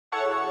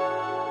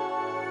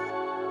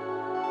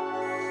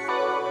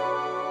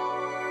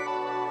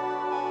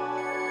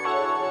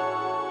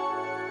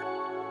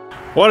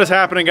What is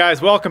happening,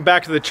 guys? Welcome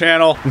back to the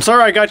channel. I'm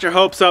sorry I got your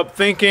hopes up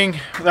thinking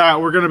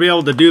that we're gonna be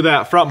able to do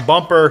that front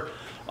bumper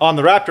on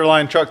the Raptor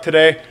line truck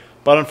today,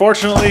 but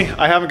unfortunately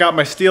I haven't got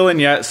my steel in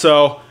yet,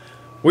 so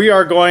we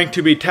are going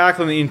to be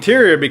tackling the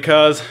interior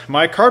because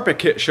my carpet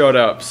kit showed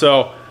up.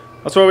 So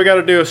that's what we got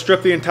to do, is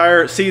strip the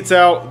entire seats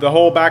out, the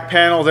whole back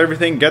panels,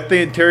 everything, get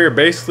the interior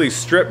basically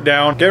stripped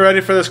down, get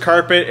ready for this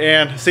carpet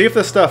and see if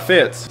this stuff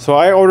fits. So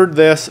I ordered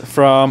this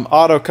from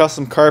Auto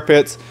Custom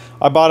Carpets.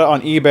 I bought it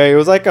on eBay. It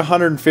was like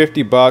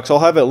 150 bucks. I'll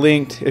have it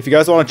linked if you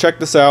guys want to check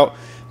this out.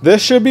 This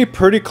should be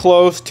pretty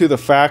close to the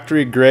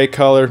factory gray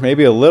color,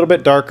 maybe a little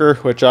bit darker,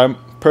 which I'm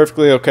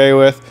perfectly okay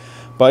with.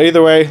 But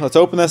either way, let's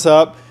open this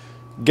up,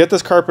 get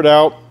this carpet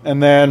out,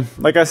 and then,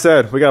 like I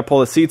said, we got to pull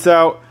the seats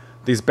out.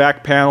 These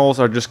back panels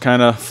are just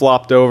kind of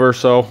flopped over,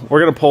 so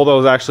we're going to pull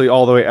those actually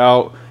all the way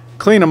out,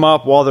 clean them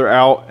up while they're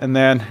out, and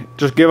then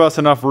just give us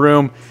enough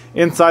room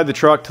inside the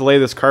truck to lay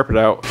this carpet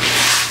out.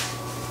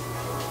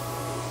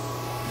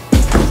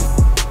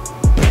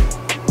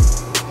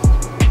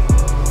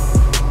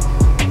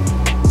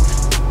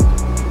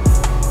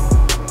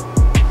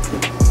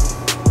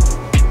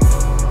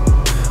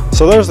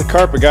 So there's the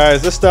carpet,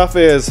 guys. This stuff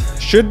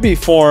should be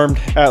formed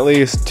at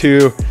least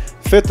to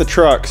fit the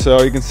truck.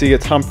 So you can see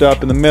it's humped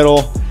up in the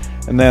middle,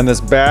 and then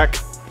this back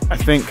I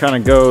think kind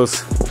of goes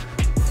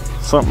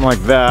something like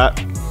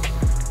that.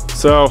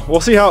 So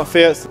we'll see how it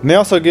fits. And they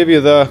also give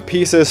you the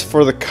pieces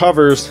for the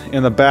covers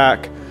in the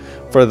back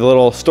for the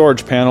little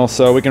storage panel,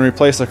 so we can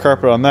replace the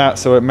carpet on that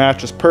so it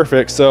matches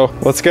perfect. So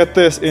let's get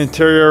this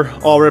interior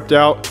all ripped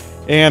out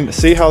and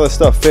see how this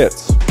stuff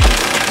fits.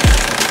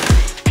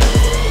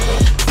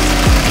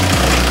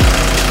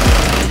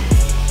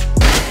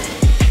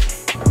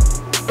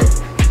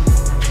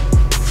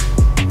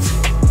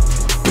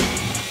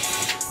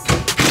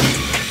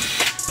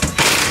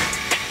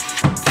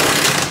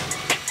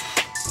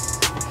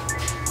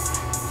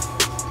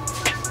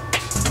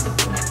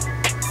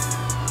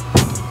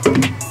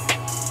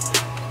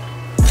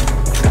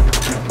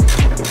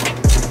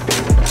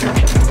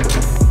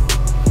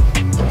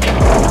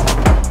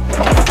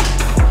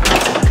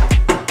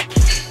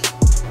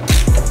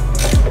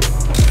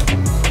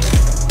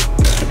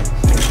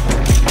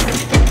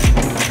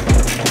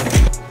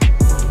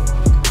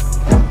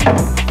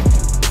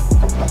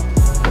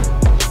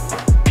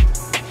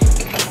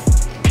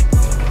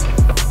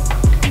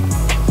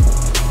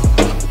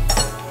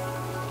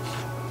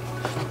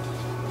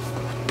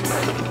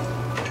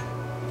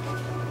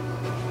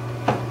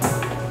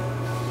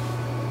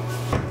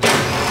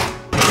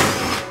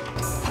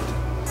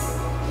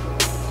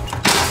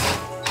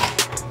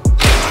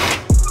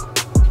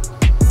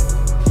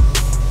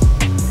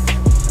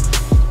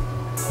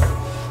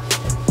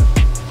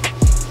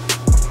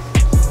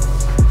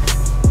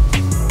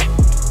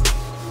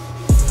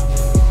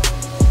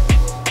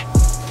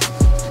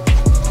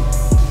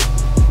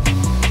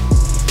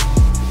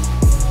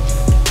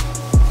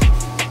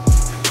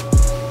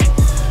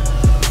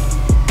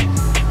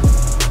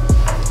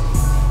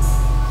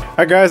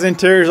 Alright guys, the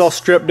interior's all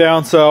stripped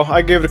down, so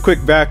I gave it a quick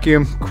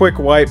vacuum, quick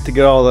wipe to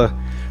get all the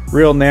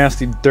real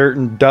nasty dirt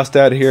and dust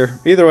out of here.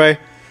 Either way,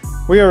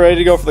 we are ready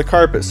to go for the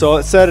carpet, so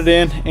let's set it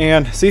in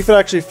and see if it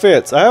actually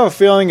fits. I have a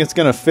feeling it's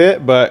gonna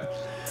fit, but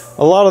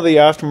a lot of the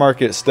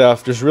aftermarket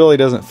stuff just really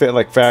doesn't fit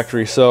like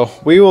factory, so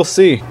we will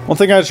see. One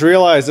thing I just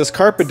realized, this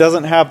carpet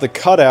doesn't have the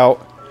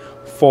cutout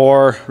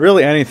for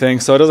really anything,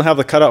 so it doesn't have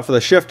the cutout for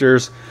the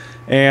shifters,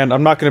 and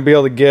I'm not gonna be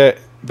able to get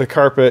the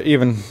carpet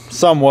even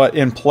somewhat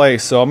in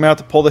place, so I'm gonna have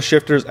to pull the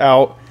shifters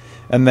out,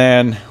 and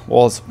then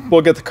we'll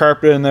get the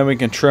carpet, and then we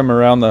can trim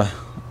around the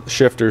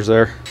shifters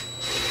there.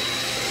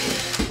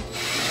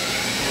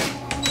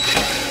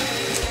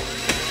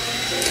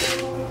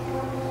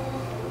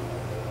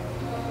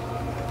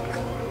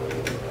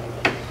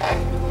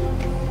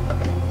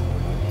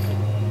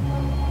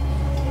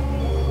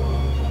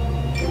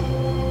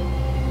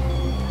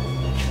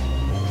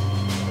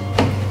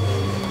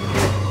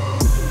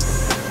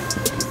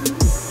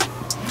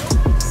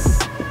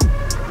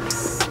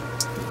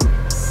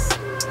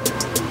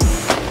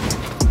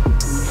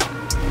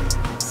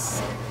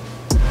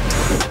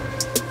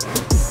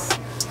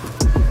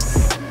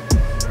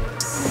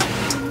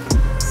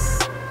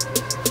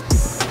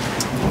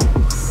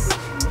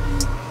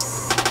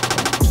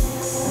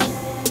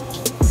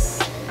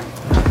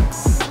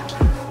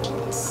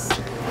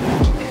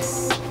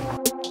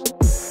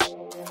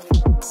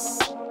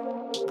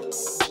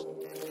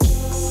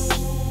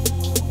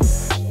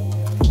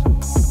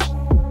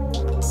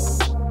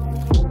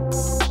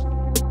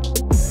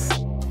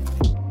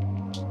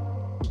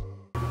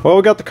 Well,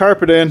 we got the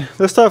carpet in.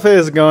 This stuff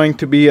is going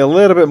to be a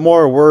little bit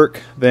more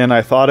work than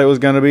I thought it was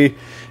going to be.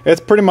 It's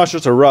pretty much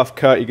just a rough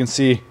cut. You can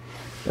see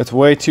it's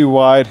way too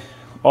wide.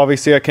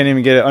 Obviously, I can't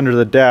even get it under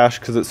the dash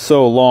because it's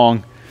so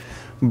long.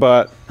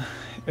 But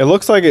it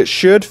looks like it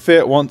should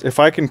fit once if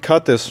I can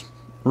cut this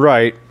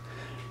right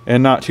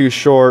and not too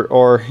short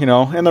or, you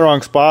know, in the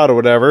wrong spot or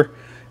whatever.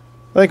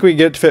 I think we can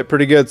get it to fit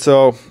pretty good.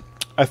 So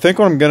I think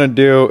what I'm gonna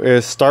do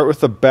is start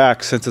with the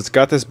back, since it's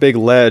got this big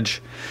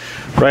ledge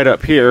right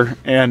up here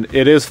and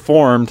it is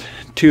formed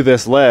to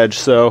this ledge.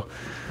 So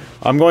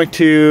I'm going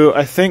to,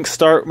 I think,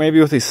 start maybe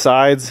with these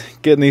sides,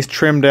 getting these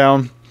trimmed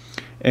down,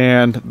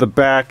 and the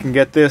back, and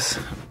get this,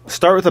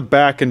 start with the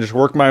back and just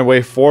work my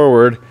way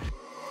forward.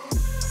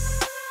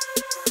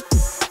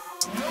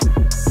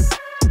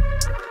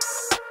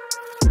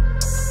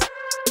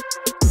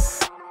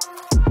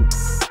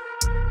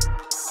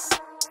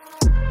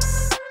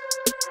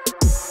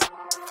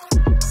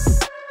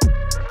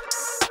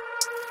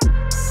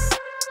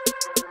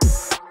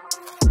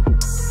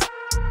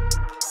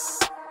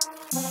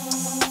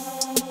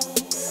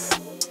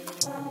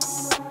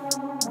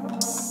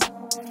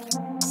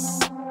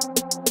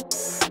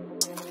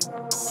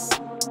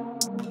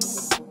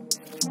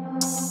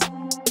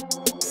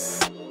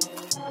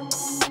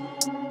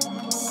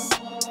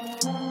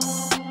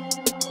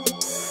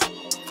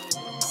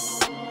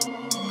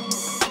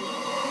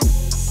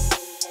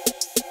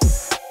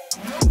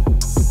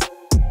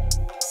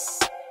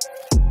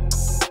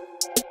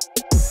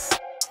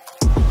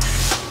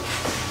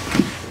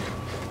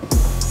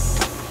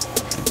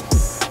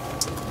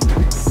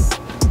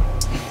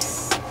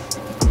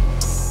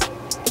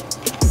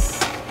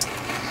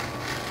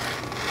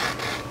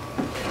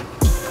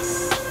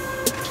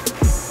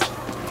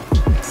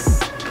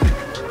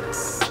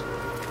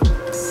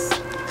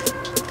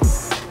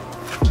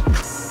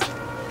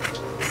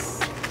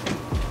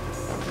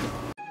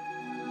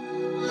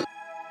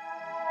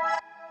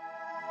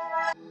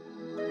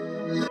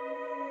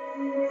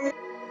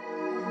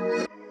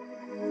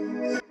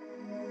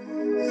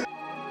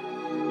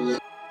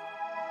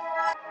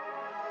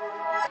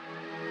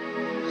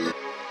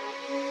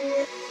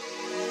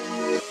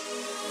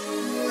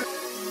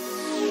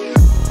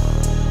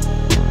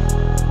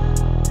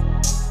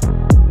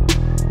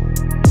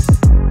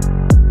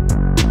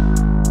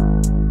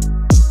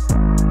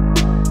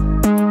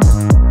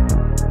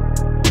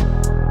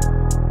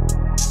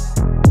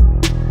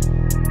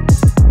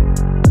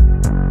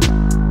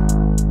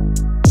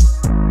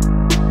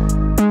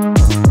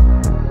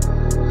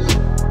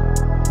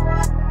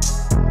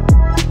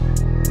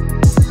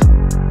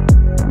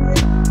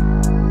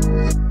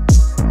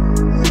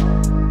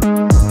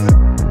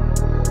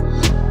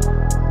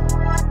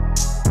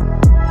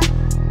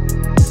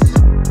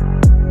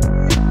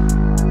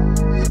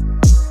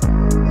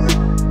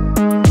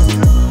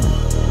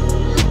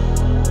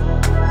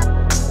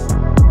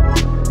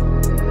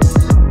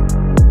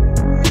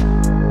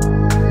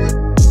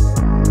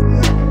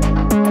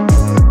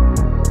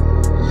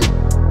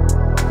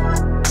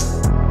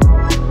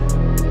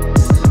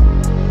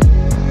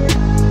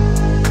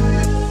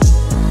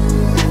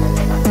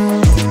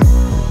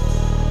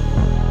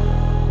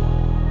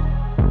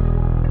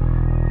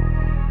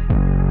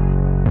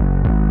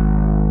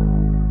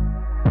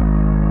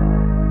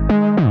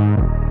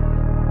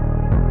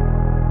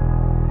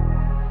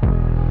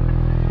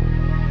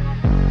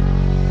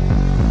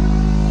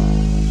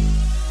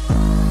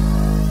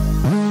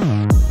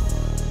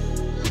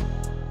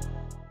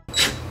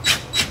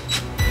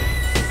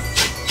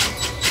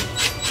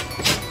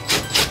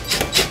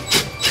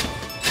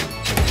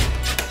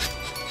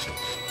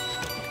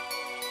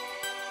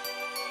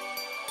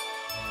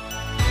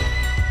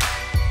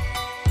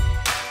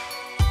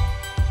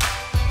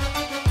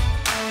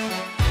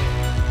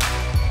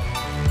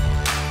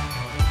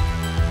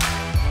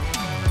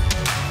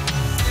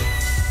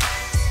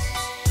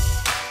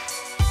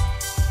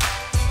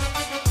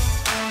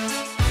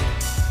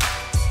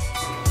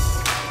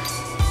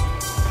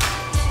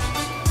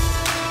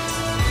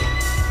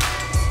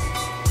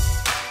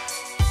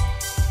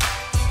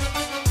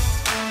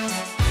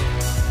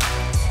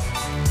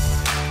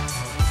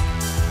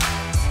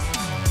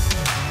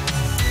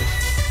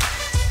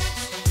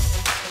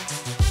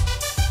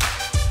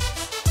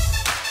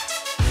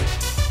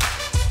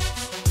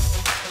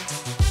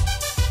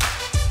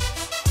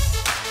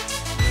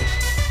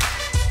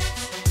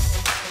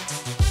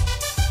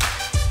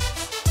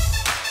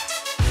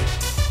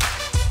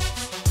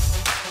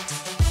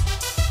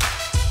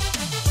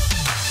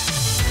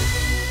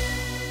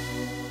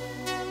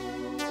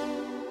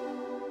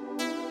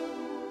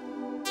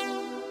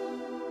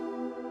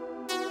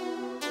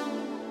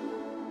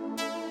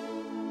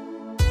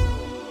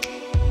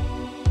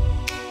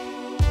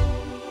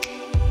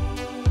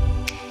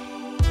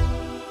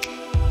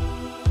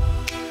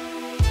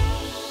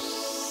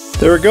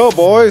 There we go,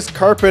 boys.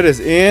 Carpet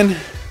is in,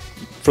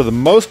 for the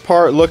most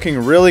part, looking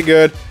really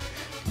good.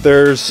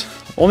 There's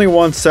only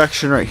one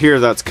section right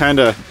here that's kind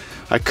of,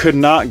 I could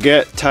not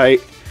get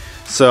tight.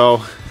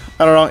 So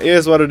I don't know, it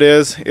is what it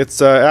is. It's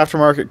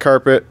aftermarket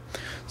carpet.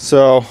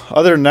 So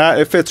other than that,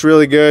 it fits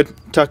really good,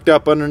 tucked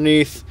up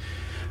underneath.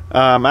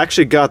 I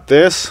actually got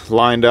this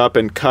lined up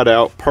and cut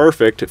out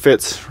perfect. It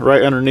fits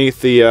right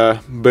underneath the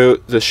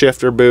boot, the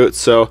shifter boot,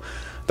 so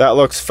that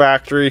looks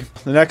factory.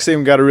 The next thing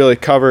we got to really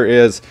cover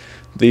is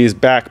these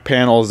back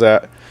panels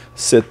that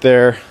sit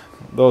there,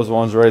 those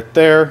ones right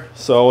there.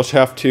 So we'll just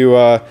have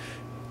to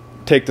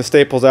take the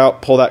staples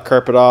out, pull that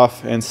carpet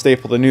off, and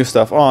staple the new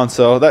stuff on.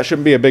 So that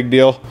shouldn't be a big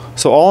deal.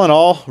 So all in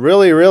all,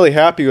 really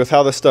happy with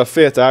how this stuff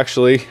fits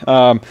actually.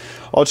 I'll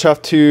just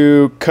have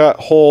to cut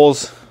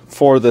holes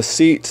for the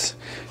seats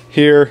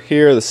here,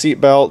 the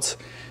seat belts,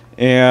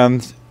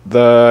 and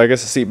I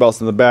guess the seat belts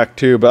in the back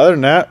too. But other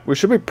than that, we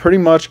should be pretty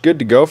much good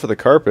to go for the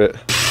carpet.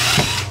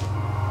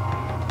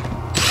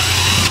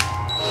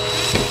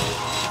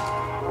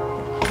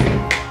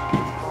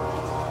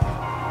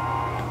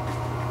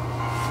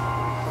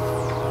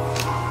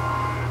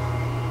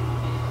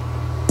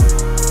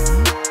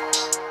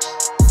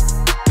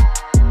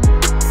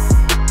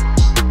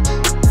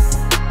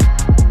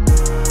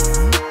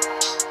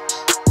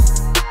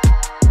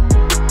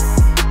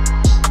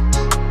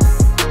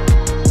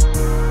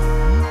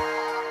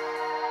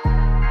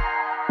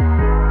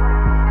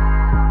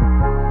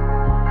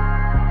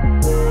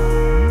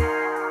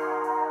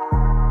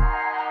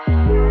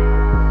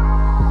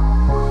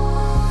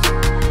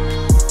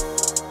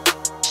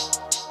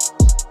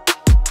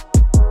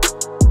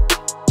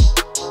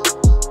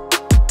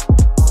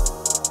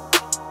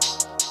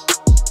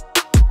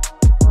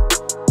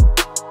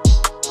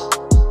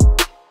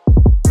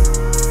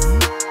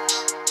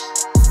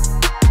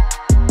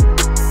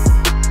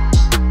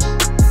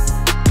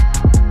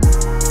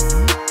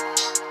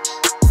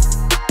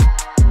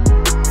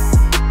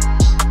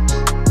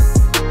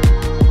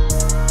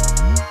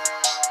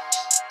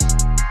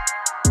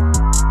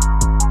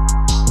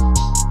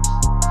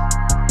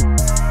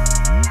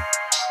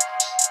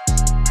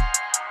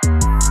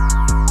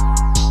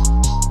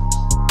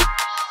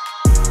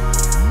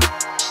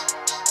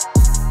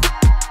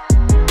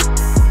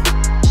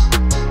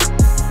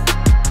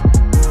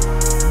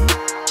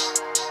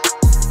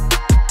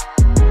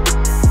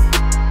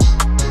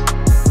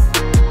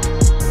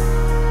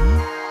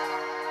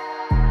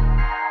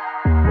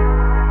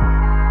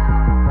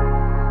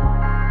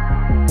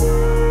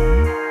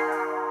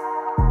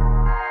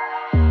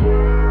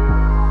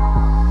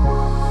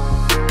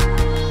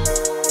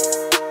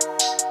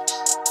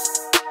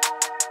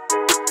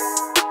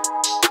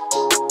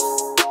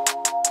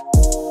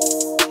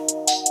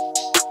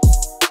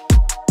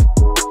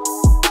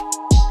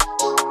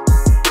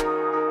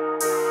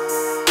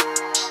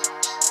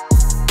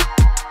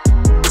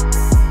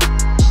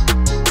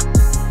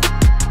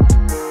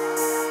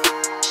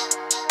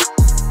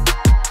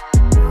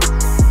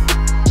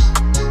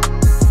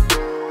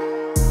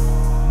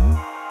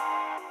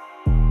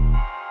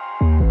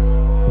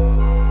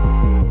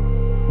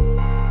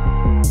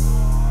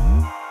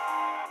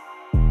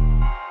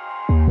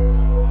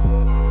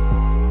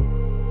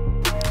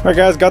 Alright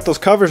guys, got those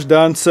covers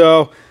done,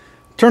 so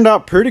turned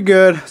out pretty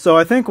good. So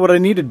I think what I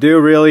need to do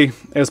really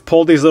is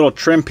pull these little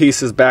trim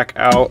pieces back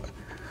out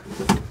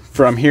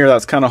from here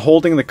that's kind of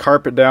holding the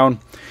carpet down,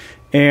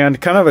 and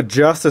kind of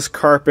adjust this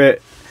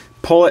carpet,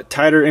 pull it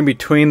tighter in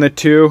between the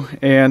two,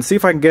 and see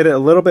if I can get it a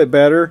little bit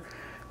better.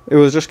 It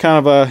was just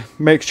kind of a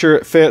make sure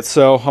it fits,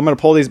 so I'm going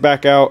to pull these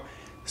back out,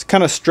 just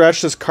kind of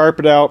stretch this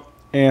carpet out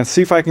and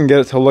see if I can get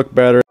it to look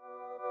better.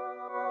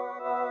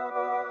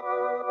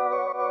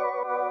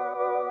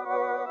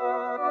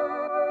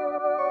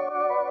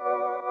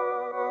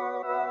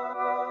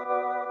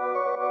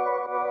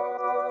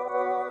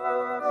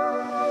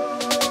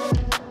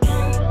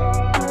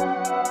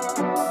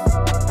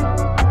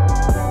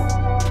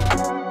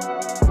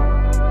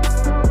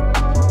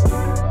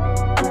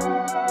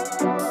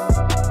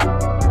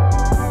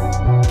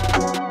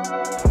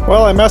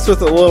 Well, I messed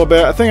with it a little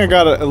bit. I think I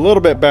got it a little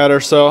bit better,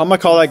 so I'm gonna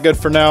call that good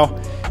for now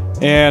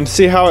and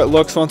see how it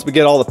looks once we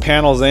get all the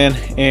panels in.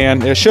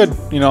 And it should,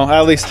 you know,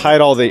 at least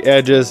hide all the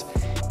edges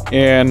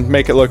and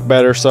make it look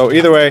better. So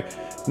either way,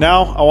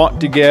 now I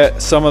want to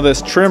get some of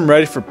this trim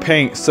ready for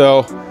paint.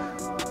 So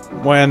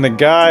when the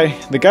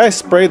guy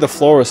sprayed the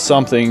floor with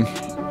something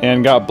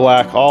and got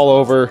black all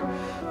over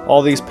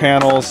all these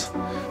panels,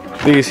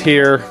 these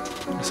here.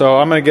 So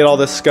I'm gonna get all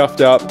this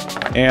scuffed up,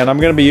 and I'm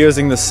gonna be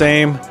using the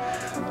same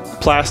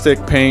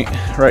plastic paint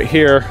right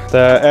here,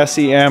 the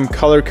SEM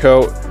color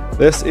coat.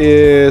 This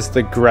is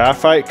the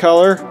graphite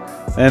color,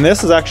 and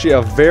this is actually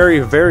a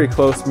very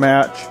close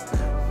match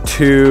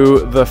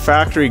to the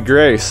factory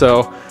gray,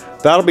 so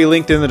that'll be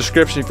linked in the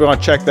description if you want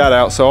to check that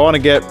out. So I want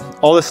to get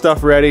all this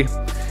stuff ready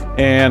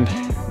and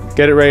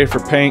get it ready for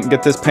paint,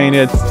 get this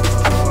painted.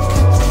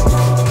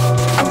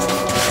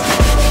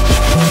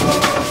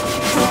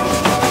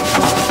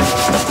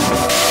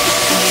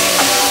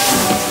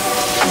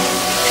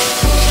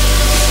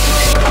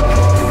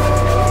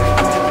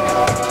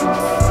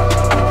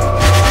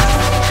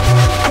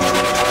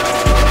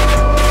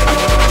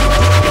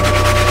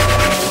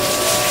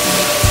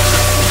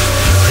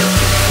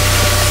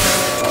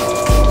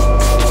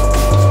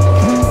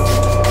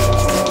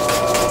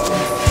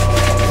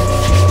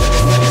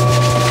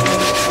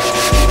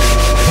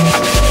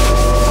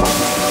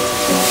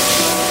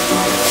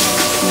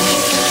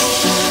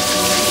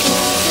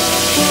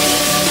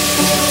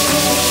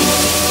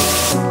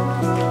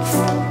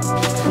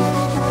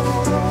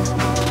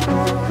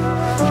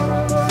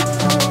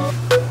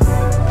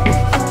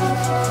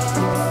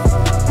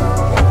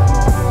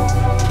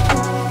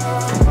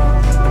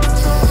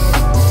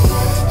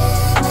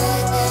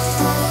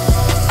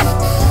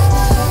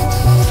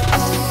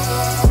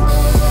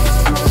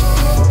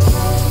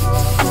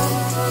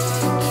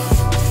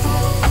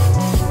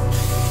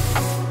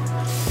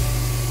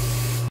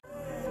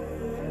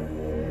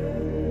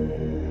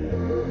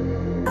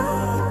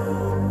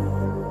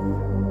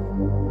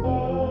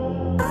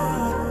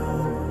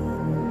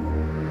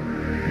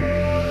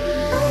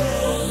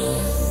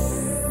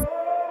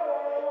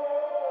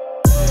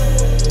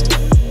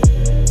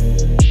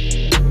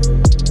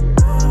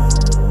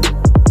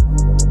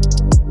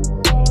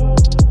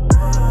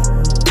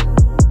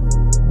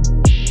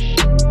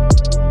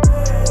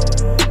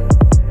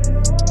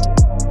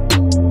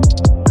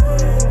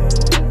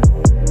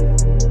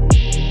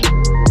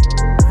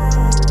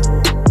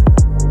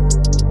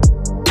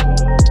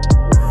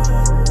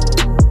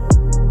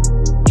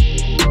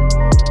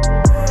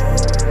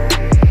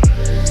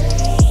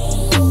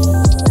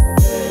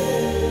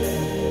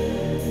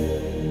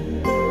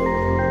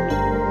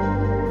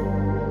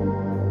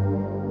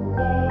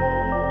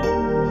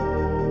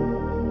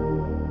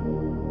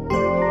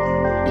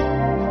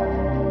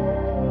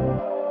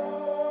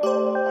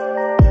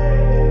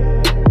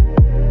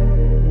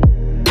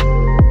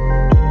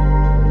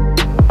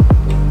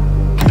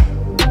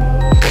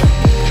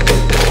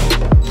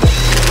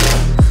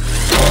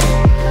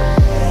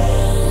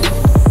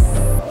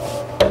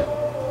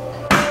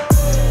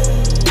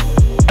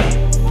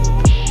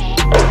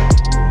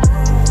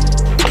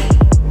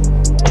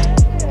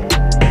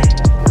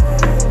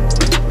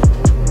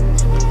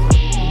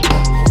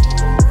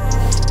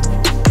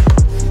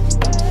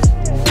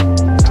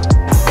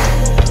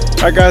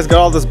 Alright guys, got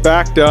all this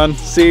back done,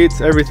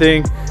 seats,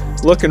 everything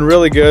looking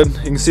really good.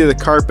 You can see the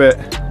carpet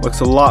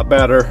looks a lot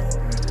better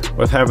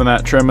with having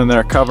that trim in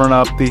there covering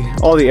up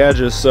all the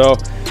edges. So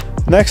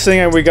next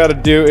thing we got to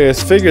do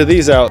is figure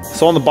these out.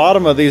 So on the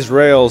bottom of these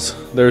rails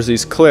there's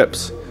these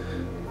clips.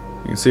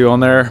 You can see one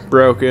there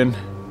broken,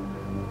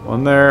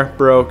 one there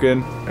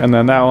broken, and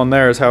then that one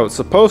there is how it's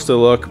supposed to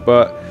look,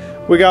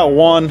 but we got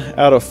 1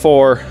 out of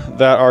 4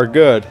 that are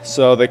good.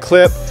 So they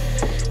clip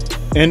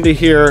into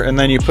here and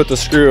then you put the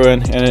screw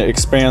in and it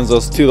expands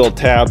those 2 little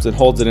tabs and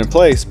holds it in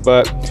place.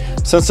 But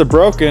since they're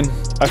broken,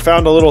 I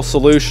found a little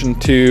solution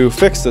to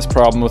fix this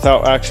problem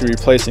without actually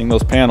replacing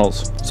those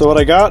panels. So what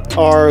I got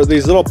are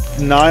these little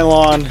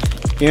nylon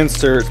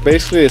inserts,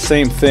 basically the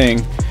same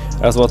thing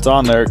as what's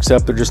on there,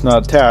 except they're just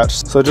not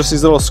attached. So just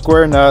these little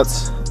square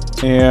nuts,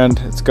 and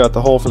it's got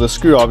the hole for the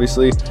screw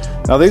obviously.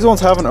 Now these ones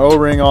have an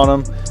O-ring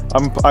on them.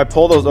 I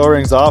pull those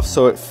O-rings off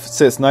so it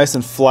sits nice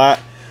and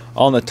flat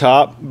on the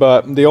top,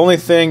 but the only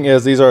thing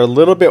is these are a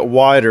little bit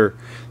wider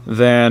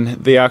than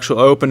the actual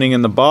opening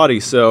in the body.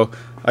 So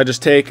I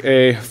just take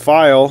a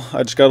file,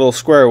 I just got a little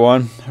square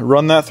one,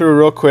 run that through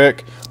real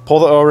quick, pull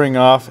the O-ring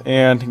off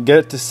and get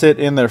it to sit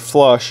in there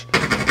flush.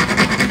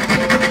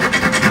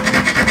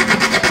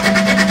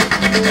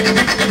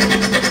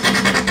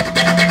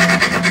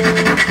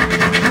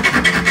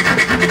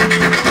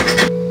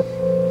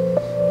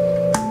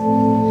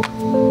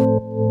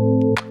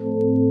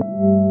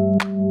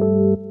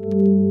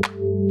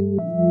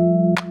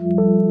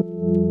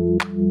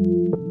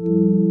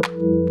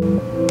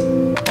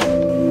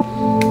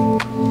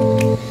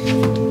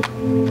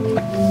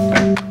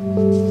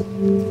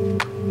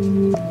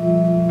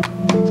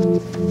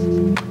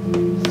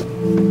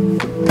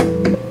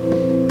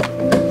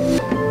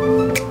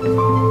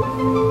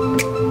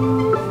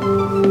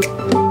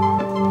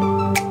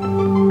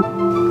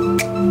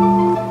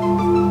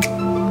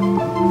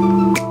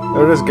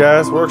 There it is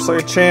guys, works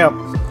like a champ.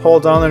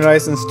 Holds on there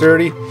nice and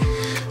sturdy.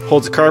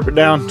 Holds the carpet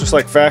down just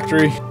like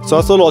factory. So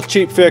that's a little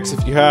cheap fix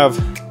if you have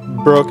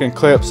broken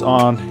clips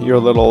on your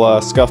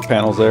little scuff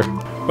panels there.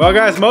 Well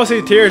guys, most of the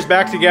interior is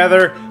back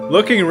together.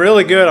 Looking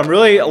really good. I'm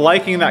really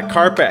liking that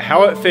carpet,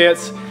 how it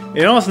fits.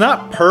 You know, it's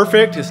not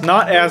perfect. It's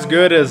not as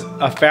good as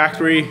a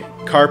factory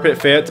carpet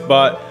fits,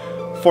 but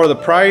for the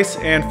price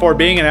and for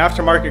being an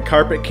aftermarket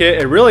carpet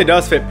kit, it really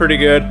does fit pretty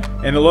good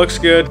and it looks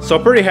good. So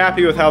pretty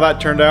happy with how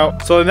that turned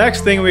out. So the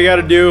next thing we got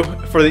to do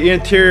for the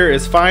interior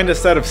is find a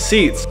set of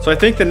seats. So I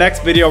think the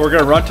next video we're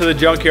going to run to the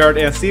junkyard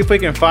and see if we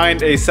can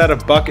find a set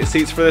of bucket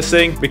seats for this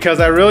thing, because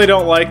I really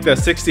don't like the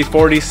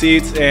 60/40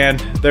 seats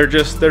and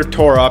they're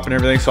tore up and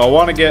everything. So I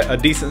want to get a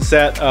decent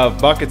set of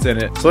buckets in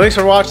it. So thanks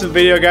for watching the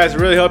video guys. I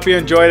really hope you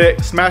enjoyed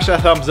it. Smash that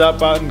thumbs up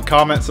button,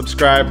 comment,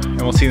 subscribe,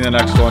 and we'll see you in the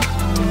next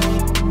one.